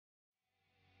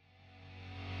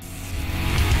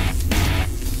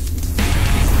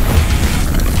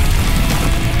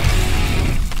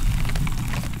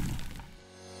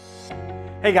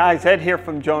Hey guys, Ed here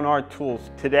from Jonard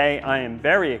Tools. Today I am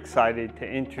very excited to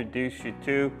introduce you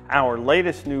to our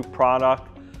latest new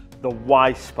product, the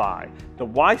WiSpy. The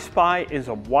WiSpy is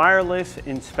a wireless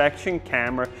inspection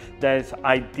camera that is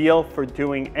ideal for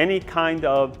doing any kind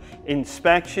of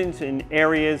inspections in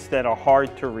areas that are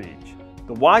hard to reach.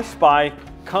 The WiSpy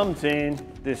comes in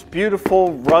this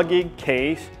beautiful rugged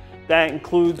case that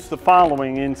includes the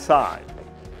following inside.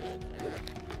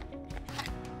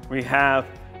 We have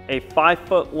a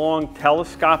 5-foot long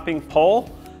telescoping pole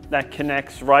that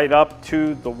connects right up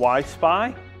to the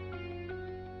WiSpy.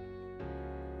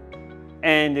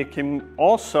 And it can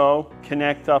also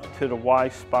connect up to the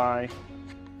WiSpy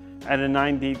at a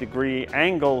 90-degree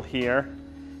angle here,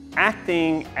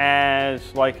 acting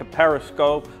as like a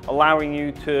periscope, allowing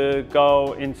you to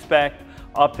go inspect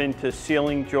up into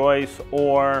ceiling joists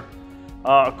or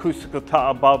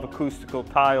above acoustical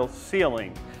tile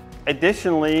ceiling.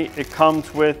 Additionally, it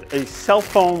comes with a cell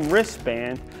phone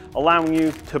wristband, allowing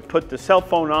you to put the cell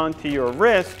phone onto your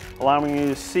wrist, allowing you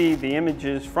to see the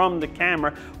images from the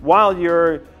camera while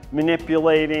you're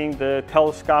manipulating the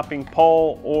telescoping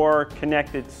pole or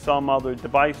connected to some other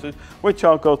devices, which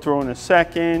I'll go through in a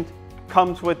second.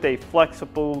 Comes with a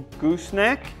flexible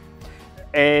gooseneck,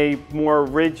 a more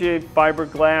rigid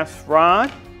fiberglass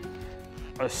rod,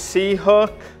 a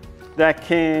C-hook that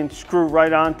can screw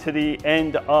right onto the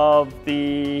end of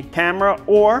the camera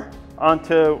or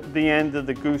onto the end of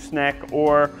the gooseneck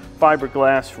or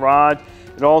fiberglass rod.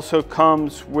 It also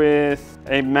comes with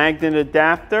a magnet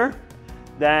adapter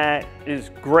that is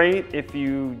great if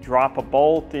you drop a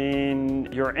bolt in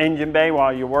your engine bay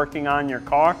while you're working on your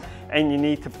car and you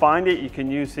need to find it. You can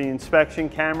use the inspection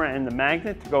camera and the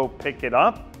magnet to go pick it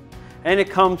up. And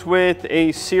it comes with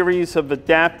a series of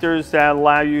adapters that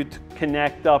allow you to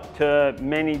connect up to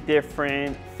many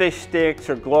different fish sticks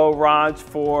or glow rods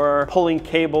for pulling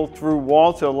cable through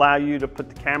walls to allow you to put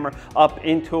the camera up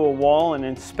into a wall and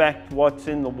inspect what's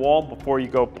in the wall before you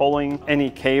go pulling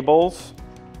any cables.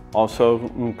 Also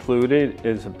included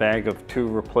is a bag of 2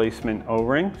 replacement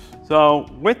O-rings. So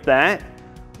with that,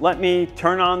 let me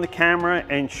turn on the camera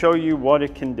and show you what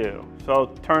it can do.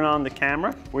 So turn on the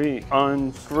camera. We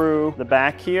unscrew the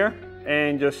back here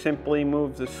and just simply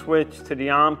move the switch to the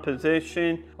on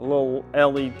position. A little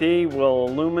LED will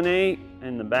illuminate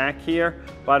in the back here.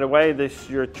 By the way, this is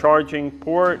your charging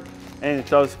port, and it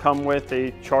does come with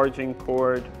a charging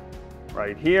cord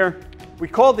right here. We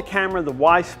call the camera the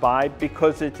WiSpy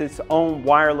because it's its own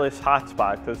wireless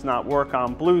hotspot. It does not work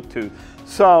on Bluetooth.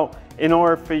 So in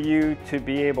order for you to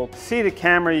be able to see the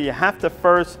camera, you have to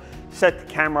first set the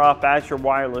camera up as your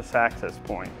wireless access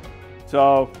point.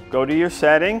 So go to your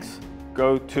settings,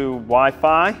 go to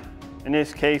Wi-Fi. In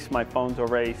this case, my phone's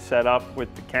already set up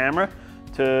with the camera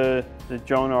to the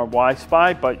Jonard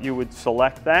WiSpy, but you would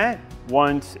select that.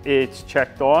 Once it's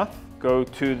checked off, go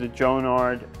to the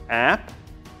Jonard app,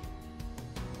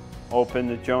 open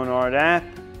the Jonard app,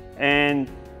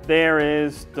 and there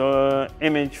is the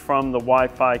image from the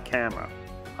Wi-Fi camera.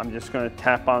 I'm just going to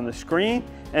tap on the screen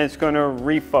and it's going to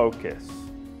refocus.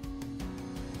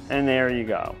 And there you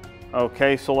go.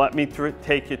 Okay, so let me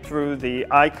take you through the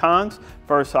icons.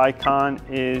 First icon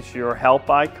is your help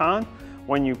icon.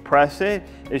 When you press it,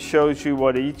 it shows you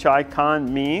what each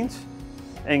icon means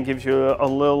and gives you a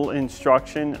little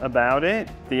instruction about it.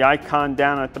 The icon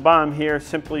down at the bottom here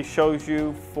simply shows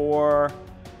you for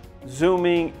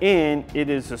zooming in. It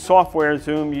is a software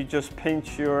zoom. You just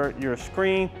pinch your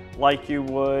screen like you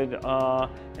would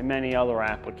in many other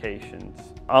applications.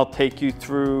 I'll take you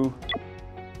through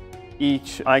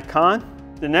each icon.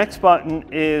 The next button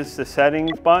is the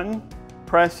settings button.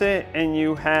 Press it and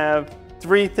you have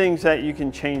 3 things that you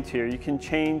can change here. You can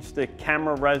change the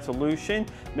camera resolution,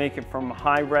 make it from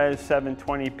high-res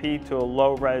 720p to a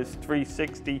low-res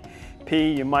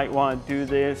 360p. You might want to do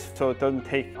this so it doesn't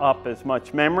take up as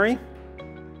much memory.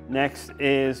 Next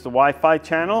is the Wi-Fi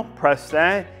channel. Press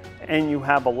that and you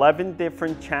have 11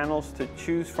 different channels to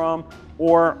choose from,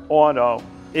 or auto.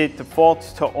 It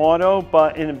defaults to auto,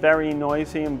 but in a very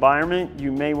noisy environment,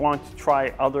 you may want to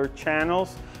try other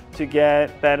channels to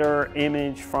get better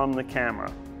image from the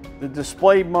camera. The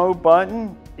display mode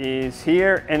button is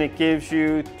here and it gives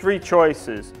you 3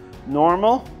 choices.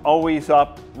 Normal, always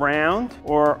up round,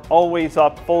 or always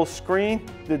up full screen.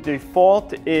 The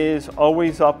default is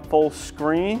always up full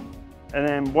screen. And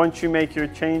then once you make your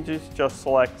changes, just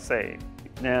select save.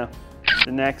 Now,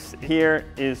 the next here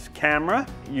is camera.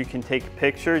 You can take a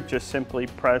picture, just simply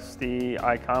press the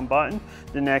icon button.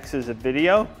 The next is a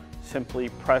video. Simply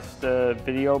press the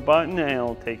video button and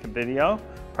it'll take a video.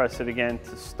 Press it again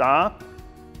to stop.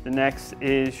 The next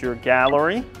is your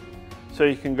gallery. so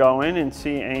you can go in and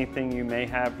see anything you may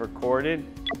have recorded.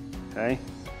 Okay.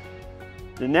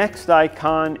 The next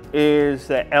icon is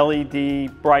the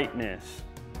LED brightness.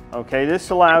 Okay, this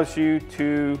allows you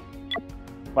to,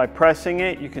 by pressing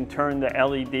it, you can turn the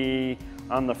LED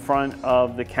on the front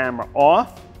of the camera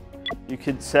off. You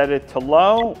could set it to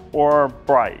low or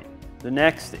bright. The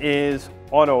next is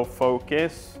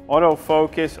autofocus.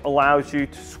 Autofocus allows you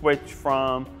to switch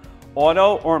from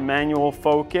auto or manual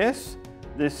focus.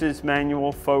 This is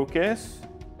manual focus.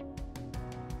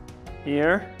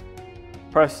 Here,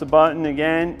 press the button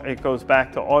again, it goes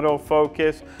back to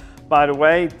autofocus. By the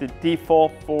way, the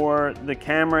default for the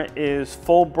camera is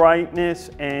full brightness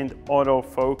and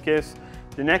autofocus.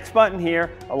 The next button here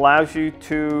allows you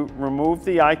to remove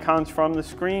the icons from the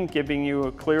screen, giving you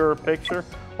a clearer picture,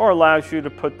 or allows you to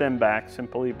put them back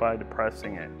simply by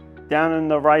depressing it. Down in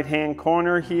the right-hand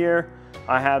corner here,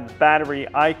 I have the battery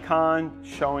icon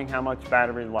showing how much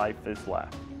battery life is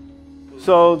left.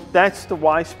 So that's the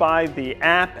WiSpy, the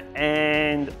app,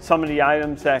 and some of the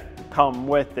items that come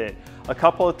with it. A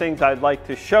couple of things I'd like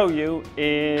to show you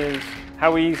is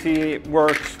how easy it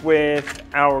works with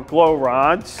our glow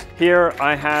rods. Here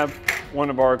I have one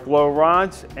of our glow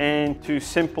rods, and to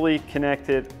simply connect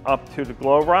it up to the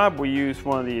glow rod, we use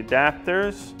one of the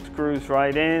adapters. Screws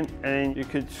right in, and you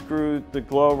could screw the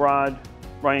glow rod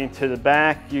right into the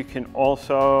back. You can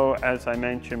also, as I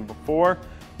mentioned before,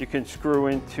 you can screw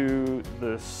into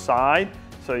the side,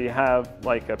 so you have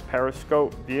like a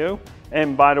periscope view.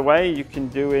 And by the way, you can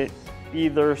do it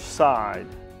either side.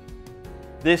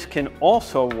 This can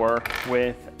also work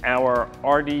with our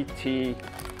RDT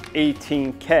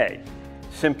 18K,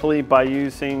 simply by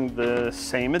using the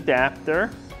same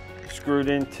adapter screwed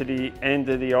into the end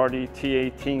of the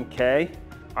RDT 18K.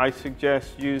 I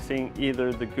suggest using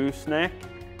either the gooseneck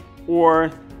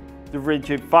or the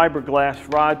rigid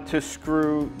fiberglass rod to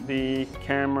screw the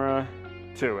camera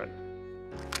to it.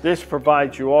 This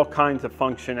provides you all kinds of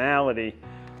functionality.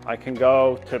 I can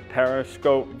go to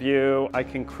periscope view. I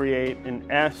can create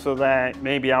an S so that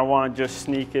maybe I want to just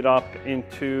sneak it up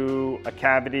into a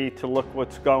cavity to look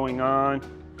what's going on.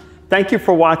 Thank you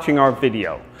for watching our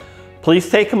video. Please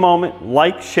take a moment,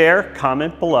 like, share,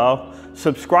 comment below,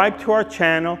 subscribe to our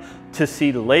channel to see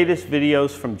the latest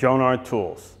videos from Jonard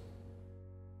Tools.